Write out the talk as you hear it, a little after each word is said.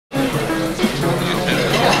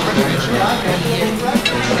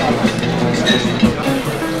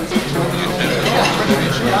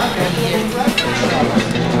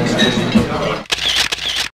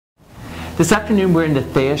This afternoon we're in the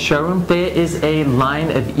THEIA showroom. THEIA is a line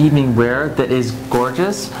of evening wear that is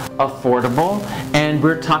gorgeous, affordable, and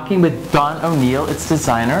we're talking with Dawn O'Neill, its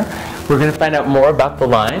designer. We're going to find out more about the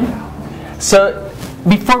line. So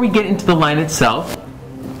before we get into the line itself,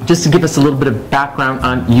 just to give us a little bit of background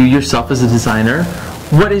on you yourself as a designer,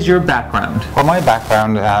 what is your background? Well, my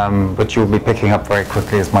background, which you'll be picking up very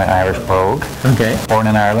quickly, is my Irish brogue. Okay. Born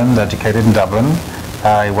in Ireland, educated in Dublin.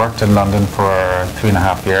 I worked in London for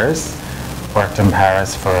 3.5 years. Worked in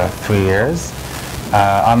Paris for 3 years.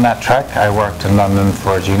 On that trek, I worked in London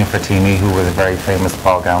for Gina Fertini, who was a very famous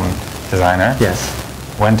ball gown designer. Yes.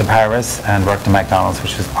 Went to Paris and worked at McDonald's,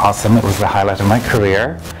 which was awesome. It was the highlight of my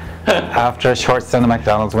career. After a short stint at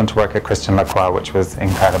McDonald's, went to work at Christian Lacroix, which was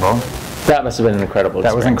incredible. That must have been an incredible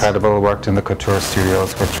experience. That was incredible. Worked in the couture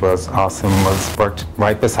studios, which was awesome. Worked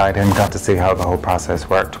right beside him, got to see how the whole process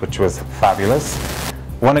worked, which was fabulous.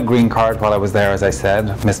 Won a green card while I was there, as I said.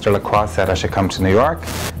 Mr. Lacroix said I should come to New York,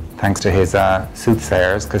 thanks to his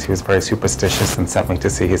soothsayers, because he was very superstitious and sent me to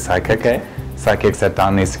see his psychic. Okay. Psychic said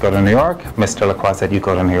Don needs to go to New York. Mr. Lacroix said you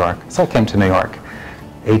go to New York. So I came to New York.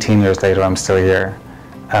 18 years later, I'm still here.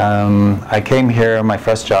 I came here, my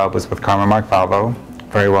first job was with Carmen Mark-Valvo,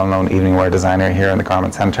 very well-known evening wear designer here in the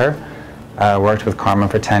Garment Center. Worked with Carmen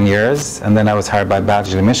for 10 years, and then I was hired by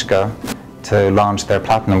Bridal to launch their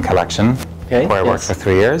Platinum collection. Okay, where I worked for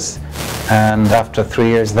 3 years. And after 3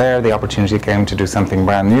 years there, the opportunity came to do something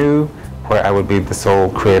brand new, where I would be the sole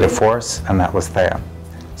creative force, and that was THEIA.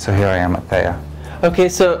 So here I am at THEIA. Okay,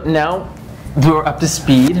 so now we're up to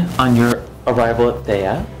speed on your arrival at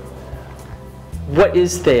THEIA. What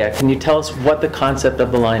is THEIA? Can you tell us what the concept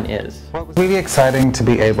of the line is? Well, it was really exciting to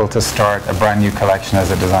be able to start a brand new collection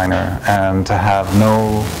as a designer and to have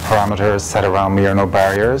no parameters set around me or no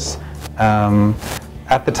barriers.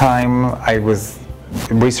 At the time, I was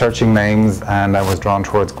researching names and I was drawn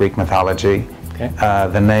towards Greek mythology. Okay.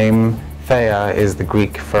 The name THEIA is the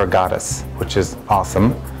Greek for goddess, which is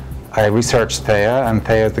awesome. I researched THEIA, and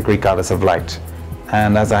THEIA is the Greek goddess of light.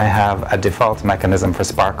 And as I have a default mechanism for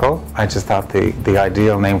sparkle, I just thought the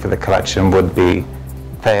ideal name for the collection would be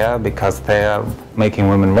THEIA, because THEIA, making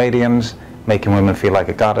women radiant, making women feel like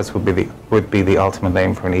a goddess, would be the ultimate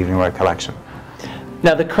name for an evening wear collection.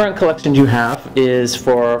 Now, the current collection you have is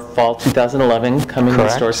for fall 2011, coming to the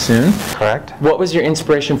store soon. Correct. What was your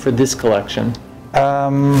inspiration for this collection?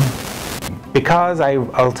 Because I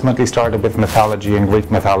ultimately started with mythology and Greek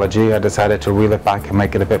mythology, I decided to reel it back and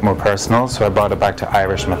make it a bit more personal, so I brought it back to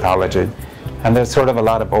Irish mythology. And there's sort of a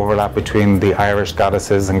lot of overlap between the Irish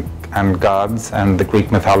goddesses and gods and the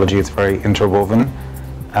Greek mythology. It's very interwoven.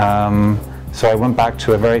 So I went back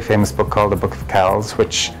to a very famous book called the Book of Kells,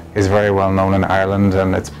 which is very well known in Ireland,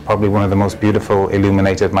 and it's probably one of the most beautiful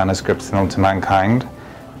illuminated manuscripts known to mankind.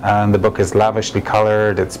 And the book is lavishly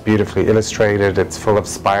colored, it's beautifully illustrated, it's full of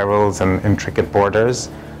spirals and intricate borders,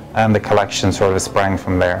 and the collection sort of sprang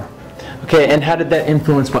from there. Okay, and how did that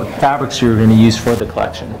influence what fabrics you were going to use for the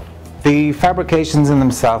collection? The fabrications in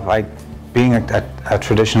themselves, being a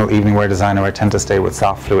traditional evening wear designer, I tend to stay with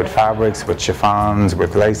soft fluid fabrics, with chiffons,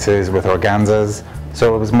 with laces, with organzas.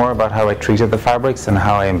 So it was more about how I treated the fabrics and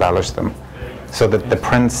how I embellished them. So that the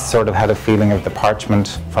prints sort of had a feeling of the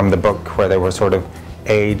parchment from the book, where they were sort of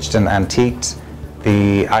aged and antiqued.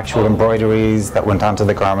 The actual embroideries that went onto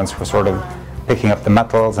the garments were sort of picking up the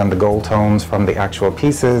metals and the gold tones from the actual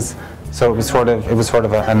pieces. So it was sort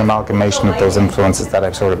of an amalgamation of those influences that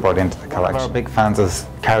I've sort of brought into the collection. We're big fans of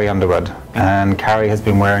Carrie Underwood, and Carrie has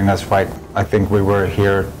been wearing us I think we were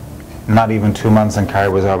here not even 2 months and Carrie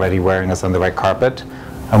was already wearing us on the red carpet.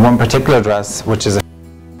 And one particular dress, which is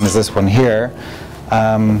this one here,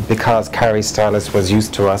 because Carrie's stylist was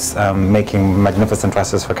used to us making magnificent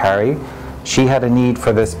dresses for Carrie, she had a need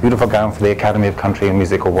for this beautiful gown for the Academy of Country and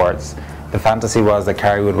Music Awards. The fantasy was that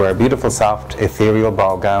Carrie would wear a beautiful, soft, ethereal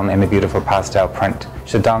ball gown in a beautiful pastel print.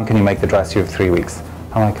 She said, Don, can you make the dress? You have 3 weeks.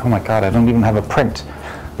 I'm like, oh my God, I don't even have a print.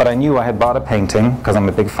 But I knew I had bought a painting, because I'm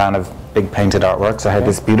a big fan of big painted artwork, so I had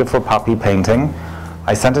this beautiful poppy painting.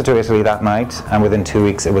 I sent it to Italy that night, and within 2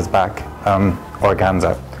 weeks it was back,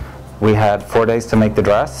 organza. We had 4 days to make the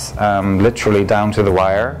dress, literally down to the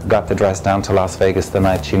wire, got the dress down to Las Vegas the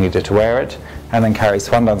night she needed to wear it, and then Carrie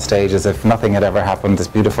swung on stage as if nothing had ever happened, this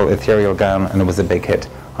beautiful ethereal gown, and it was a big hit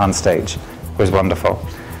on stage. It was wonderful.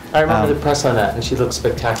 I remember the press on that, and she looked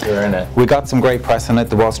spectacular in it. We got some great press on it.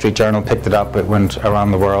 The Wall Street Journal picked it up. It went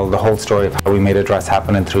around the world. The whole story of how we made a dress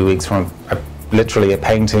happen in 3 weeks from a literally a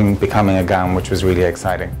painting becoming a gown, which was really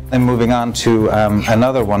exciting. And moving on to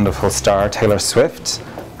another wonderful star, Taylor Swift.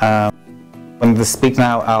 When the Speak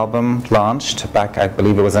Now album launched back, I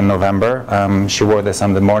believe it was in November, she wore this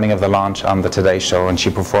on the morning of the launch on the Today Show, and she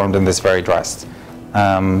performed in this very dress.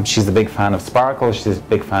 She's a big fan of sparkle, she's a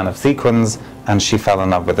big fan of sequins, and she fell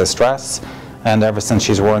in love with this dress. And ever since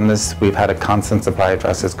she's worn this, we've had a constant supply of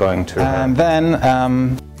dresses going to her. And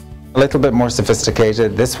then a little bit more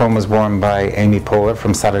sophisticated. This one was worn by Amy Poehler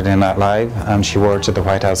from Saturday Night Live. She wore it to the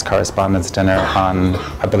White House Correspondents' Dinner on,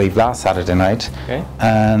 I believe, last Saturday night. Okay.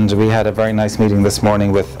 And we had a very nice meeting this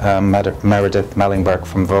morning with Meredith Mellingberg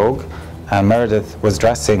from Vogue. Meredith was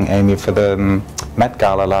dressing Amy for the Met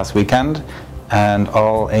Gala last weekend, and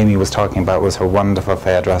all Amy was talking about was her wonderful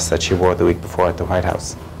THEIA dress that she wore the week before at the White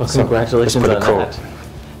House. Well, congratulations on cool. that.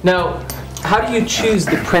 Now, how do you choose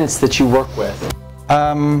the prints that you work with?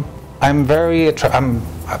 I'm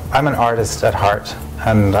an artist at heart,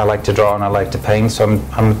 and I like to draw and I like to paint, so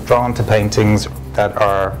I'm drawn to paintings that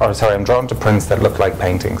are, I'm drawn to prints that look like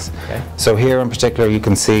paintings. Okay. So here in particular you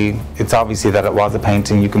can see, it's obviously that it was a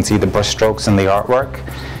painting, you can see the brush strokes in the artwork,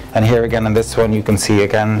 and here again in this one you can see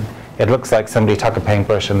again, it looks like somebody took a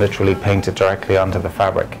paintbrush and literally painted directly onto the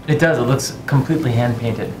fabric. It does, it looks completely hand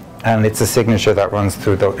painted. And it's a signature that runs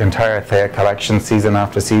through the entire THEIA collection, season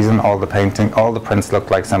after season. All the prints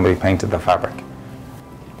look like somebody painted the fabric.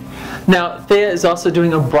 Now, THEIA is also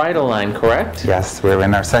doing a bridal line, correct? Yes, we're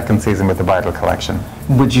in our second season with the bridal collection.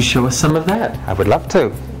 Would you show us some of that? I would love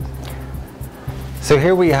to. So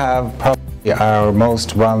here we have probably our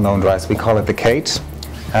most well-known dress. We call it the Kate.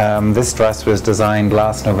 This dress was designed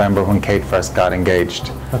last November when Kate first got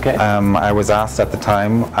engaged. Okay. I was asked at the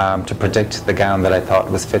time to predict the gown that I thought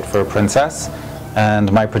was fit for a princess, and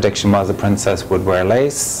my prediction was a princess would wear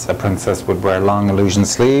lace, a princess would wear long illusion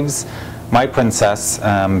sleeves. My princess,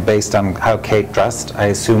 based on how Kate dressed, I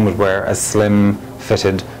assume would wear a slim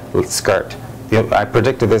fitted skirt. I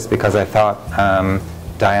predicted this because I thought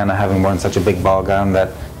Diana, having worn such a big ball gown,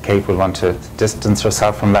 that Kate would want to distance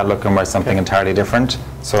herself from that look and wear something entirely different.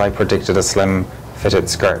 So I predicted a slim fitted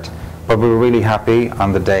skirt. But we were really happy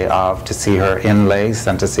on the day of to see her in lace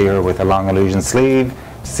and to see her with a long illusion sleeve,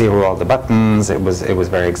 to see her with all the buttons. It was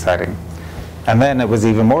very exciting. And then it was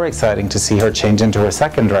even more exciting to see her change into her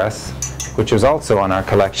second dress, which was also on our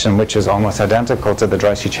collection, which is almost identical to the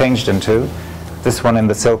dress she changed into. This one in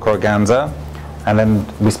the silk organza. And then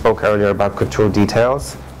we spoke earlier about couture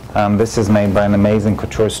details. This is made by an amazing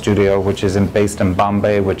couture studio which is based in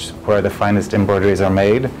Bombay, where the finest embroideries are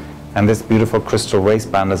made. And this beautiful crystal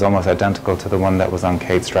waistband is almost identical to the one that was on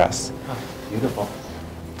Kate's dress. Oh, beautiful.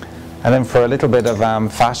 And then for a little bit of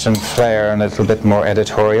fashion flair and a little bit more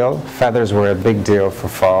editorial, feathers were a big deal for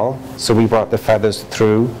fall. So we brought the feathers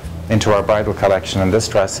through into our bridal collection, and this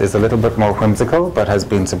dress is a little bit more whimsical but has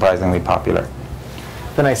been surprisingly popular.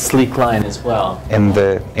 The nice sleek line as well. In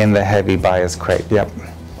the heavy bias crepe, yep.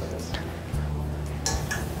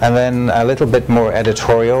 And then a little bit more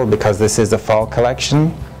editorial, because this is a fall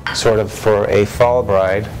collection, sort of for a fall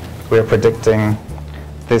bride. We're predicting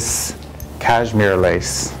this cashmere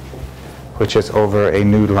lace, which is over a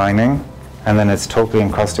nude lining, and then it's totally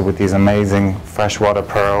encrusted with these amazing freshwater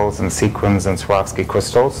pearls and sequins and Swarovski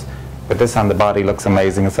crystals. But this on the body looks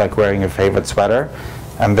amazing. It's like wearing your favorite sweater.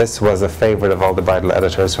 And this was a favorite of all the bridal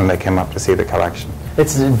editors when they came up to see the collection.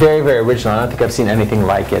 It's very, very original. I don't think I've seen anything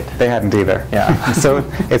like it. They hadn't either. Yeah. So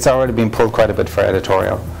it's already been pulled quite a bit for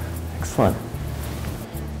editorial. Excellent.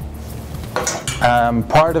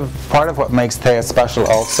 Part of what makes THEIA special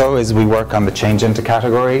also is we work on the change into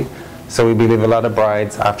category. So we believe a lot of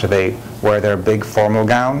brides, after they wear their big formal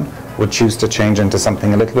gown, would choose to change into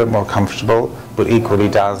something a little bit more comfortable, but equally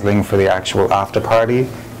dazzling for the actual after party.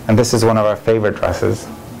 And this is one of our favorite dresses.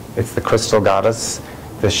 It's the Crystal Goddess,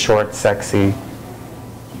 this short, sexy,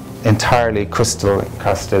 entirely crystal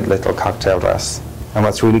encrusted little cocktail dress. And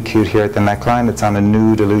what's really cute here at the neckline, it's on a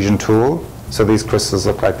nude illusion tool. So these crystals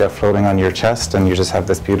look like they're floating on your chest, and you just have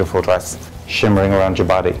this beautiful dress shimmering around your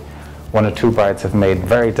body. One or two brides have made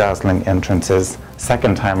very dazzling entrances,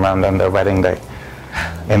 second time round on their wedding day,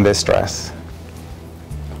 in this dress.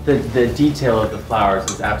 The detail of the flowers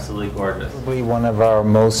is absolutely gorgeous. Probably one of our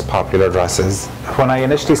most popular dresses. When I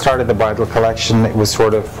initially started the bridal collection, it was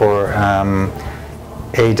sort of for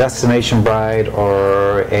a destination bride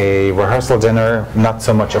or a rehearsal dinner, not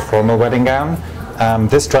so much a formal wedding gown.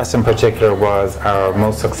 This dress in particular was our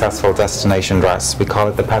most successful destination dress. We call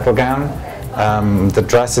it the petal gown. The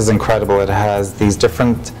dress is incredible. It has these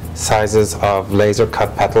different sizes of laser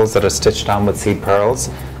cut petals that are stitched on with seed pearls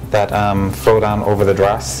that flow down over the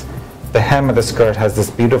dress. The hem of the skirt has this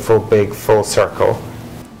beautiful big full circle,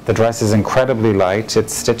 The dress is incredibly light.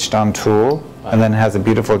 It's stitched on tulle, and then has a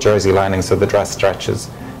beautiful jersey lining, so the dress stretches.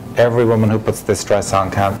 Every woman who puts this dress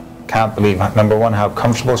on can't believe, number one, how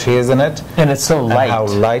comfortable she is in it. And it's so light. And how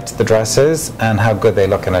light the dress is, and how good they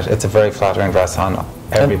look in it. It's a very flattering dress on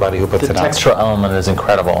everybody who puts it on. The textural element is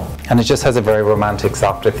incredible. And it just has a very romantic,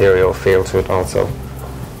 soft, ethereal feel to it also.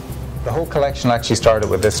 The whole collection actually started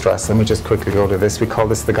with this dress. Let me just quickly go to this. We call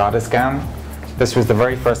this the Goddess Gown. This was the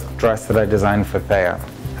very first dress that I designed for THEIA.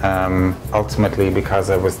 Ultimately because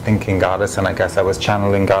I was thinking goddess, and I guess I was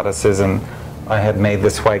channeling goddesses, and I had made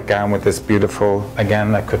this white gown with this beautiful,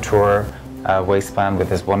 again, a couture waistband with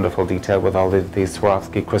this wonderful detail with all these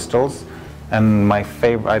Swarovski crystals. And my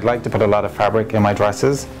favorite, I'd like to put a lot of fabric in my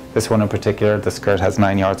dresses. This one in particular, the skirt has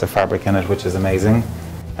 9 yards of fabric in it, which is amazing.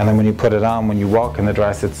 And then when you put it on, when you walk in the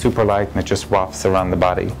dress, it's super light and it just wafts around the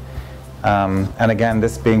body. And again,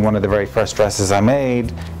 this being one of the very first dresses I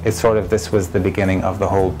made, it's sort of, this was the beginning of the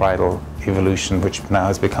whole bridal evolution, which now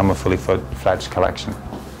has become a fully fledged collection.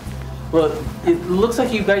 Well, it looks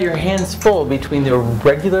like you've got your hands full between the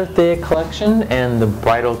regular THEIA collection and the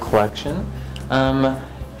bridal collection.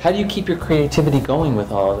 How do you keep your creativity going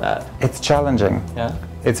with all of that? It's challenging. Yeah?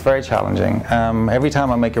 It's very challenging. Every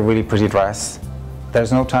time I make a really pretty dress,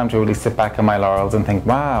 there's no time to really sit back on my laurels and think,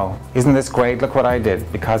 wow, isn't this great? Look what I did.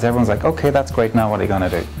 Because everyone's like, okay, that's great, now what are you going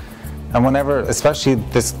to do? And whenever, especially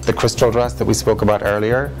the crystal dress that we spoke about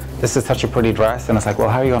earlier, this is such a pretty dress, and it's like, well,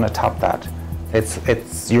 how are you going to top that?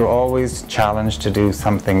 You're always challenged to do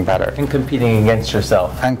something better. And competing against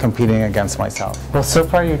yourself. And competing against myself. Well, so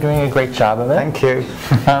far you're doing a great job of it. Thank you.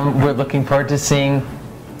 We're looking forward to seeing,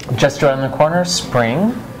 just around the corner,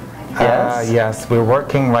 spring. Yes? Yes, we're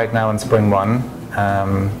working right now on spring 1,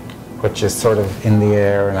 which is sort of in the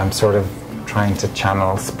air, and I'm sort of trying to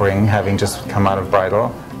channel spring, having just come out of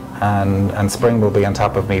bridal. And spring will be on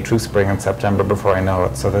top of me through spring and September before I know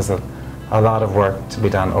it. So there's a lot of work to be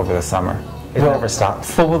done over the summer. It never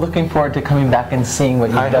stops. Well, we're looking forward to coming back and seeing what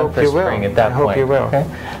you've done for spring at that point. I hope you will. Okay?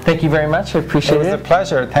 Thank you very much. I appreciate it. It was a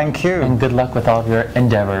pleasure. Thank you. And good luck with all of your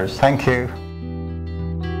endeavors. Thank you.